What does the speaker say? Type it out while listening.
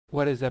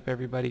What is up,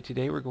 everybody?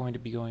 Today we're going to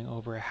be going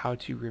over how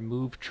to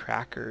remove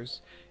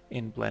trackers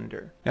in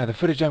Blender. Now the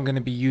footage I'm going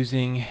to be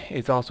using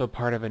is also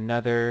part of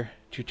another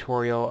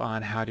tutorial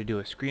on how to do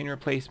a screen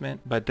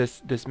replacement, but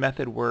this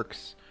method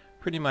works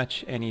pretty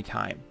much any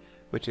time,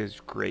 which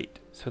is great.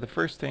 So the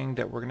first thing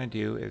that we're going to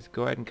do is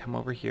go ahead and come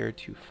over here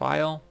to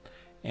File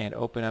and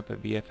open up a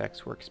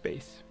VFX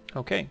workspace.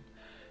 Okay,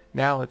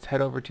 now let's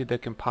head over to the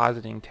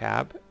Compositing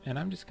tab, and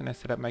I'm just going to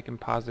set up my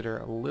compositor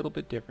a little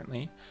bit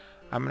differently.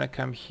 I'm going to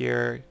come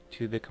here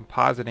to the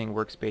Compositing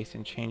workspace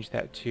and change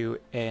that to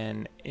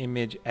an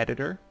image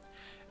editor,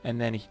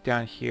 and then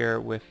down here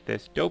with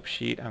this dope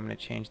sheet I'm going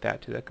to change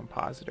that to the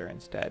compositor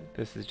instead.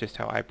 This is just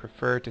how I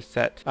prefer to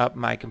set up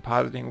my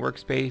Compositing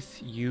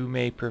workspace. You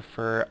may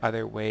prefer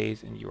other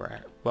ways, and you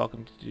are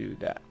welcome to do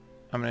that.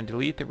 I'm going to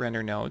delete the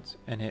render nodes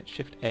and hit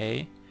Shift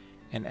A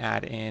and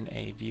add in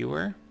a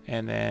viewer,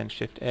 and then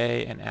Shift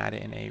A and add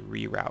in a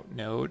reroute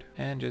node,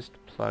 and just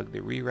plug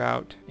the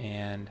reroute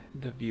and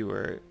the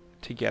viewer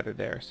together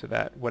there so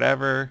that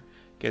whatever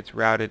gets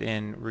routed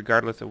in,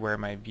 regardless of where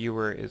my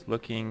viewer is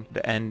looking,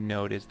 the end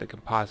node is the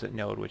composite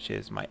node, which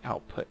is my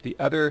output. The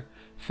other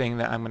thing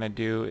that I'm going to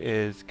do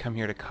is come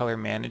here to color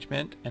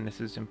management, and this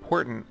is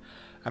important.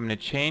 I'm going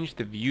to change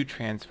the view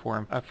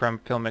transform from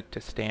Filmic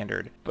to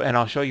standard, and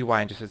I'll show you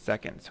why in just a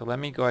second. So let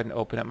me go ahead and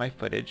open up my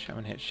footage. I'm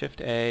going to hit Shift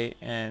A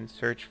and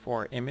search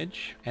for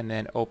image and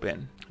then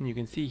open. And you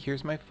can see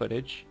here's my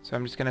footage. So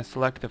I'm just going to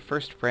select the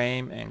first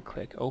frame and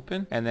click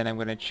open, and then I'm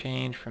going to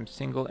change from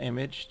single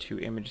image to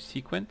image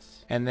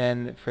sequence. And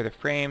then for the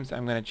frames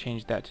I'm going to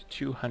change that to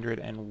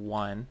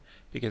 201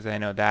 because I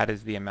know that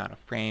is the amount of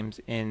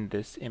frames in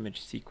this image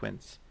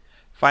sequence.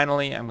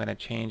 Finally, I'm going to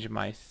change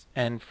my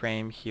end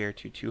frame here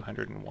to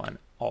 201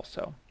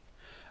 also.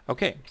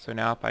 Okay, so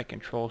now if I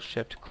Control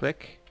Shift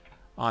click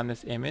on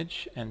this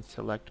image and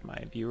select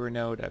my viewer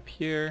node up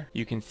here,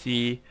 you can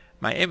see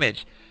my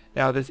image.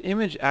 Now this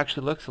image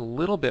actually looks a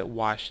little bit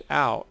washed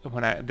out.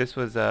 This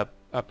was a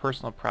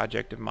personal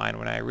project of mine.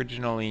 When I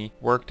originally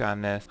worked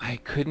on this, I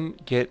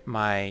couldn't get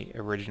my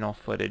original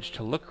footage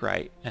to look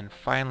right, and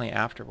finally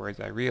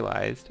afterwards I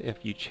realized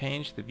if you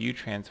change the view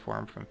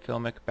transform from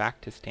Filmic back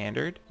to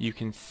standard, you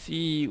can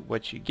see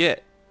what you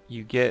get.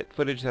 You get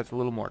footage that's a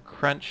little more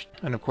crunched,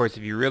 and of course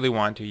if you really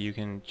want to, you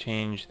can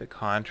change the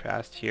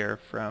contrast here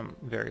from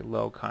very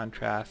low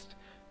contrast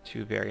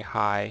to very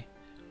high,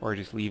 or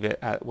just leave it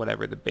at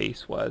whatever the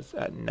base was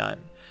at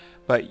none.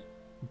 But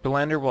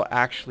Blender will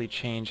actually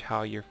change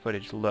how your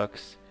footage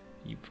looks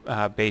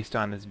based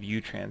on this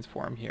view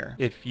transform here.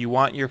 If you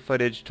want your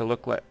footage to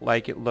look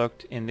like it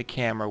looked in the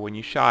camera when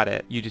you shot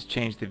it, you just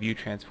change the view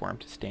transform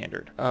to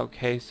standard.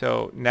 Okay,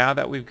 so now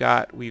that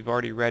we've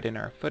already read in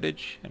our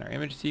footage and our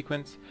image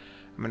sequence,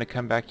 I'm going to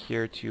come back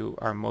here to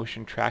our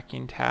motion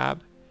tracking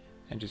tab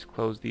and just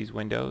close these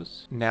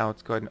windows. Now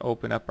let's go ahead and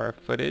open up our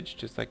footage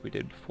just like we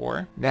did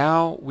before.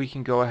 Now we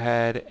can go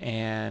ahead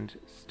and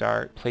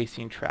start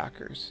placing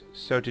trackers.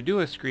 So to do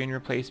a screen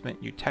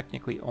replacement, you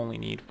technically only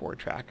need 4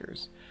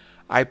 trackers.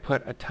 I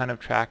put a ton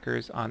of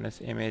trackers on this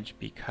image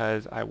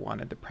because I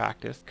wanted to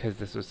practice, because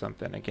this was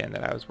something again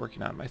that I was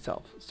working on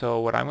myself.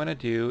 So what I'm going to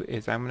do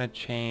is I'm going to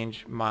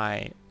change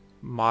my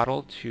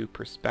model to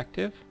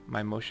perspective,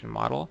 my motion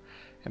model,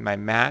 and my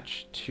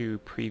match to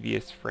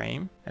previous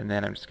frame, and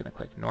then I'm just going to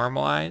click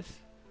normalize,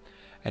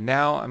 and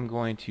now I'm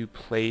going to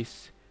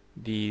place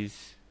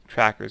these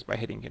trackers by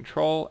hitting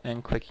Control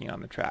and clicking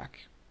on the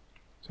track.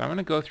 So I'm going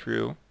to go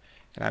through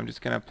and I'm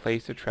just going to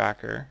place a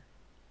tracker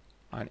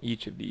on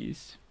each of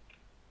these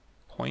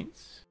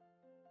points,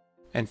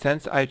 and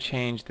since I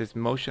changed this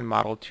motion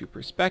model to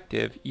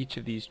perspective, each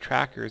of these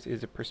trackers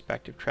is a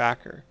perspective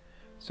tracker.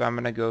 So I'm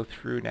going to go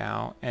through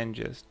now and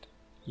just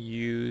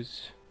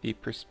use the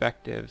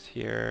perspectives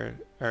here,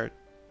 or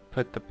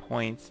put the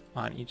points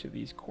on each of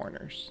these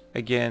corners.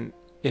 Again,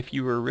 if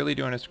you were really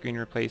doing a screen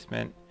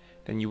replacement,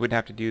 then you wouldn't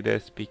have to do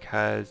this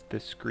because the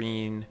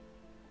screen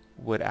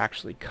would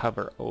actually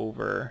cover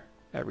over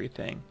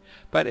everything.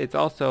 But it's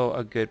also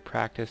a good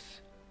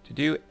practice to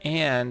do,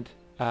 and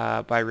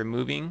by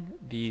removing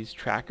these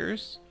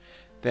trackers,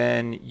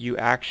 then you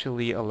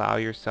actually allow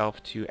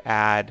yourself to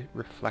add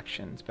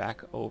reflections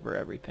back over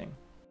everything.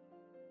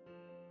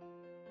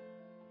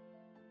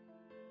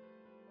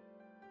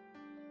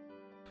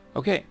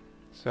 Okay,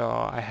 so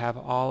I have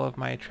all of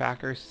my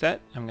trackers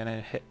set. I'm going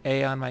to hit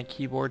A on my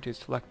keyboard to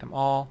select them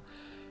all,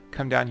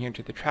 come down here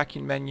to the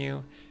tracking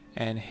menu,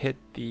 and hit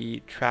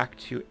the track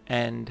to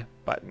end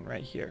button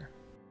right here.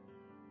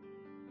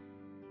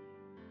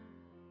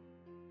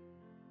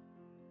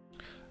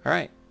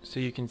 Alright, so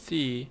you can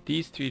see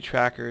these 3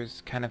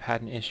 trackers kind of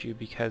had an issue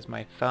because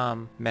my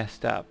thumb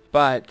messed up,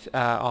 but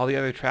all the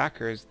other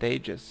trackers, they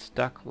just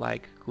stuck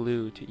like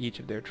glue to each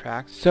of their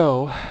tracks.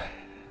 So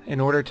in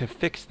order to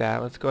fix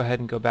that, let's go ahead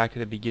and go back to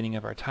the beginning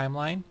of our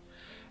timeline,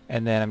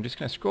 and then I'm just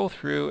going to scroll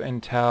through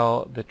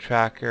until the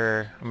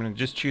tracker, I'm going to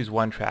just choose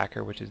one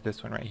tracker, which is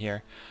this one right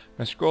here. I'm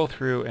going to scroll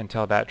through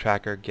until that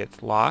tracker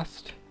gets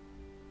lost,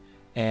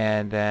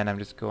 and then I'm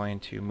just going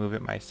to move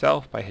it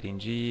myself by hitting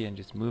G and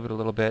just move it a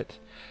little bit,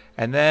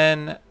 and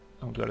then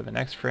I'll go to the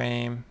next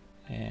frame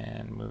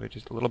and move it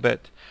just a little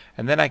bit.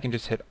 And then I can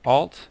just hit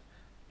Alt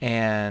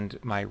and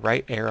my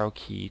right arrow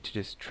key to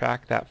just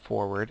track that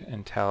forward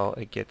until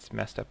it gets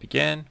messed up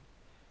again,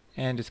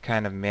 and just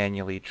kind of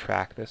manually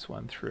track this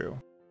one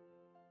through.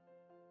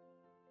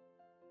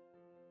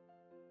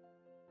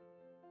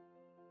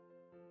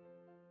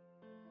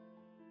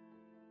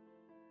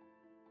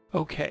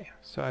 Okay,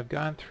 so I've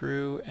gone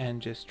through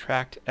and just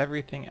tracked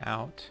everything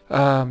out.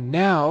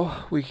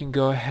 Now we can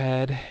go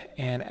ahead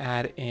and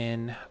add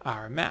in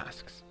our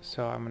masks.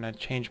 So I'm going to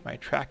change my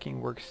tracking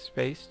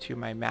workspace to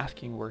my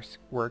masking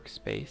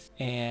workspace,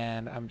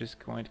 and I'm just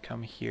going to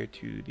come here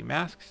to the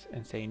masks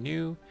and say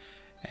new,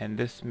 and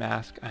this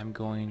mask I'm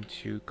going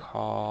to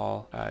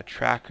call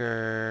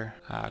tracker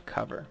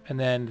cover. And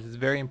then this is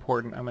very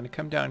important, I'm going to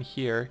come down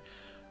here.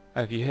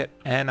 If you hit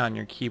N on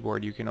your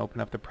keyboard, you can open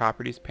up the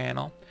properties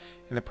panel.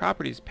 In the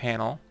properties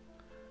panel,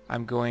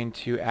 I'm going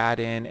to add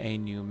in a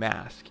new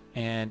mask,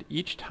 and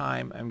each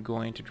time I'm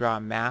going to draw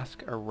a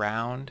mask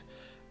around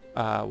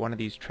one of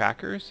these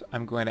trackers,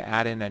 I'm going to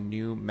add in a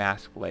new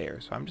mask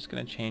layer. So I'm just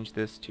going to change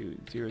this to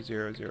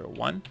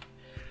 0001,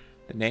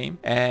 the name.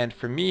 And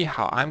for me,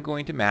 how I'm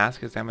going to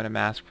mask is I'm going to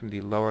mask from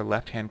the lower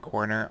left hand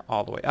corner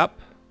all the way up,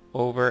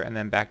 over, and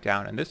then back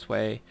down. And this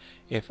way,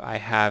 if I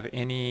have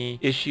any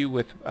issue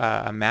with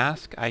a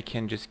mask, I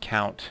can just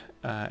count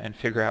and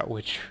figure out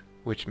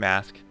which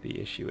mask the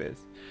issue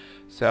is.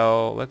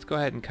 So let's go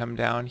ahead and come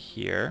down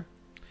here,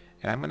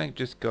 and I'm going to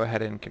just go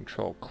ahead and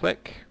control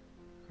click.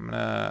 I'm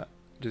going to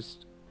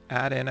just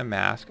add in a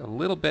mask a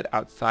little bit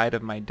outside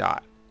of my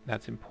dot.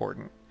 That's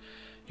important.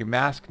 Your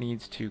mask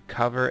needs to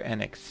cover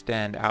and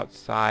extend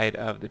outside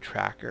of the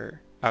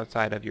tracker,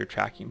 outside of your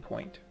tracking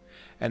point.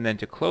 And then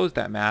to close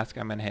that mask,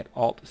 I'm going to hit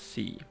Alt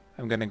C.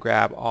 I'm going to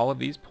grab all of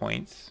these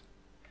points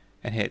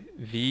and hit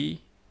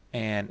V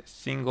and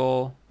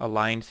single,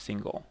 aligned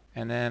single.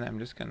 And then I'm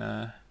just going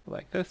to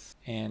like this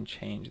and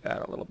change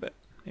that a little bit.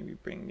 Maybe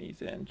bring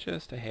these in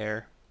just a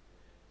hair.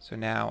 So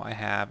now I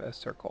have a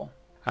circle.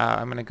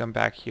 I'm going to come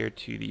back here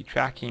to the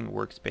tracking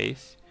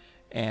workspace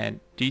and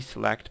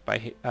deselect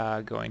by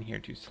going here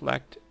to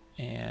select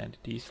and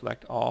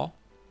deselect all.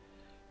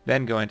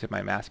 Then go into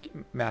my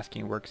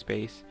masking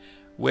workspace.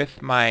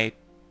 With my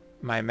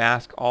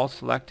mask all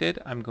selected,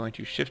 I'm going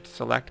to shift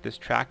select this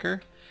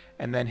tracker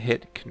and then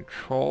hit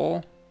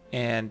Control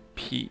and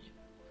P.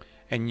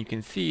 And you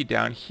can see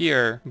down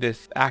here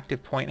this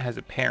active point has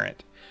a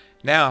parent.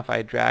 Now if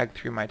I drag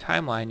through my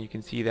timeline, you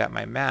can see that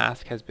my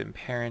mask has been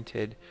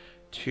parented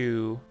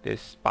to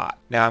this spot.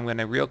 Now I'm going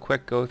to real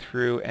quick go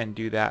through and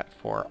do that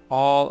for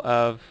all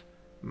of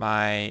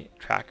my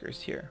trackers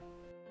here.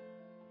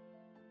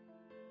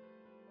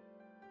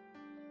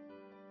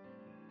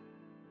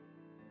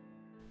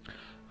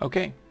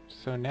 Okay,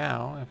 so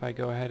now if I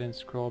go ahead and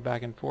scroll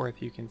back and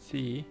forth, you can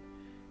see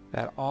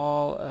that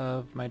all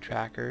of my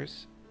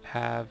trackers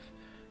have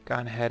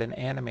gone ahead and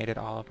animated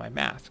all of my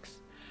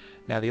masks.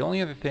 Now the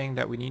only other thing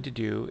that we need to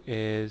do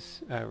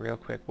is real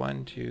quick,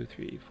 1, 2,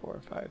 3,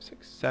 4, 5,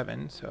 6,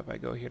 7. So if I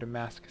go here to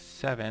mask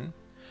 7,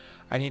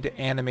 I need to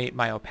animate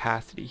my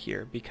opacity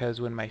here,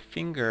 because when my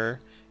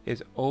finger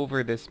is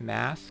over this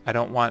mask, I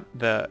don't want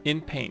the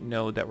InPaint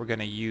node that we're going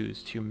to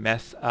use to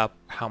mess up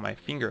how my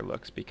finger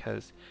looks,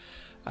 because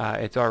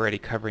it's already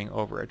covering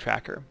over a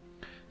tracker.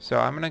 So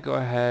I'm going to go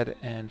ahead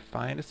and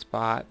find a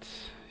spot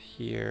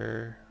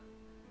here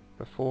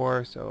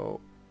before, so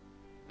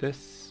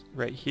this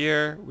right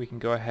here, we can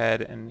go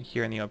ahead and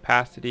here in the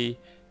opacity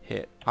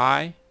hit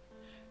I,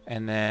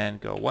 and then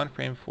go one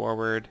frame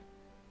forward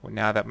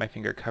now that my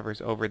finger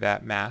covers over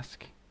that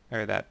mask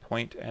or that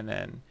point, and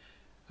then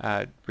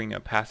bring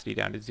opacity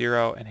down to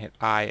 0 and hit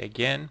I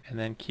again, and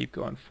then keep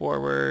going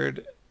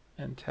forward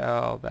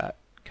until that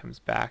comes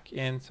back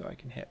in. So I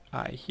can hit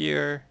I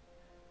here,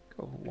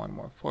 go one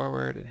more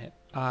forward and hit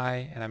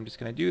I, and I'm just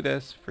going to do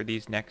this for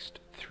these next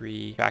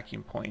 3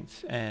 tracking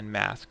points and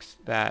masks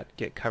that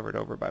get covered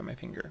over by my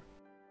finger.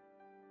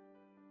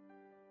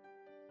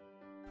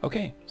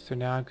 Okay, so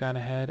now I've gone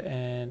ahead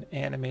and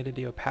animated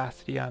the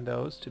opacity on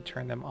those to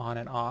turn them on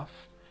and off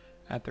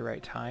at the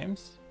right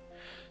times.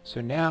 So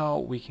now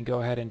we can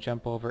go ahead and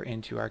jump over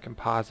into our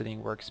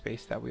compositing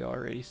workspace that we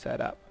already set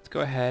up. Let's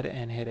go ahead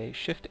and hit a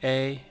Shift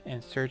A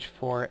and search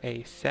for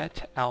a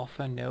set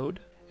alpha node.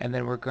 And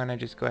then we're going to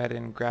just go ahead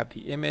and grab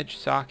the image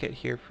socket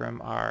here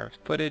from our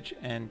footage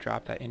and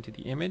drop that into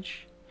the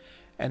image.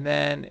 And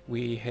then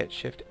we hit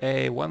Shift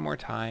A one more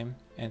time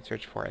and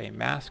search for a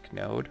mask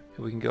node.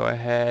 And we can go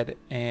ahead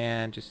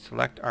and just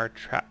select our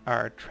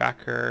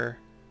tracker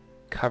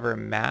cover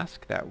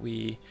mask that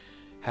we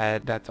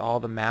had. That's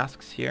all the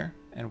masks here.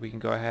 And we can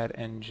go ahead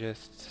and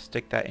just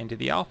stick that into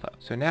the alpha.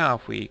 So now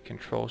if we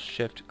Control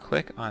Shift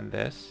click on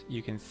this,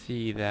 you can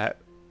see that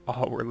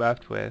all we're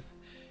left with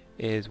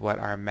is what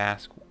our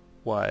mask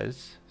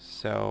was.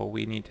 So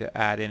we need to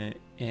add in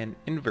an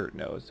invert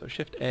node. So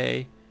Shift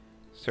A,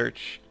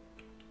 search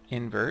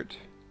invert,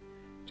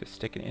 just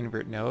stick an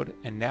invert node,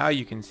 and now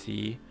you can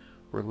see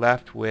we're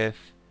left with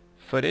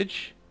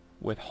footage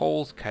with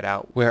holes cut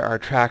out where our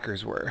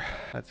trackers were.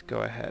 Let's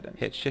go ahead and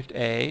hit Shift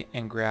A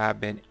and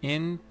grab an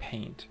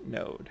InPaint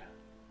node.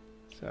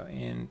 So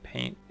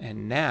InPaint,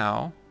 and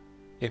now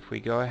if we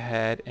go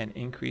ahead and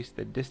increase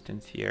the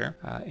distance here,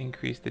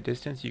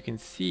 you can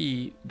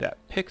see that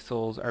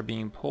pixels are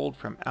being pulled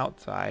from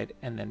outside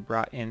and then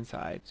brought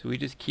inside. So we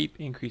just keep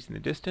increasing the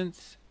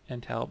distance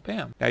until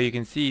bam. Now you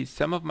can see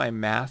some of my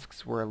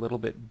masks were a little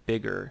bit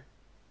bigger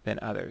than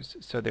others.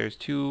 So there's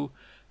two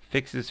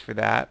fixes for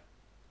that.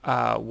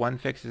 One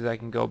fix is I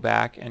can go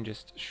back and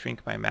just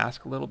shrink my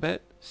mask a little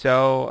bit.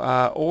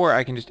 So, or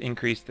I can just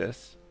increase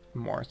this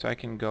more. So I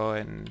can go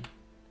and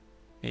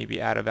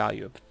maybe add a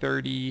value of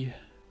 30.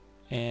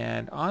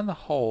 And on the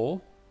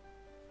whole,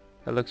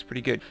 that looks pretty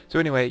good. So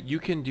anyway, you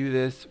can do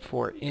this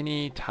for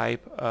any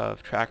type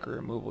of tracker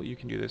removal. You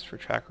can do this for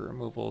tracker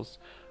removals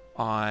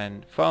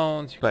on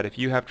phones, but if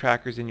you have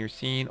trackers in your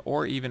scene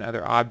or even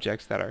other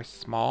objects that are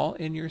small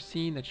in your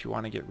scene that you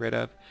want to get rid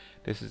of,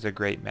 this is a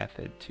great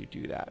method to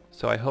do that.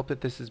 So I hope that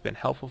this has been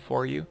helpful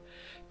for you.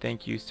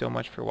 Thank you so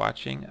much for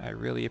watching. I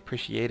really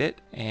appreciate it,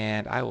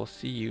 and I will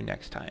see you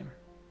next time.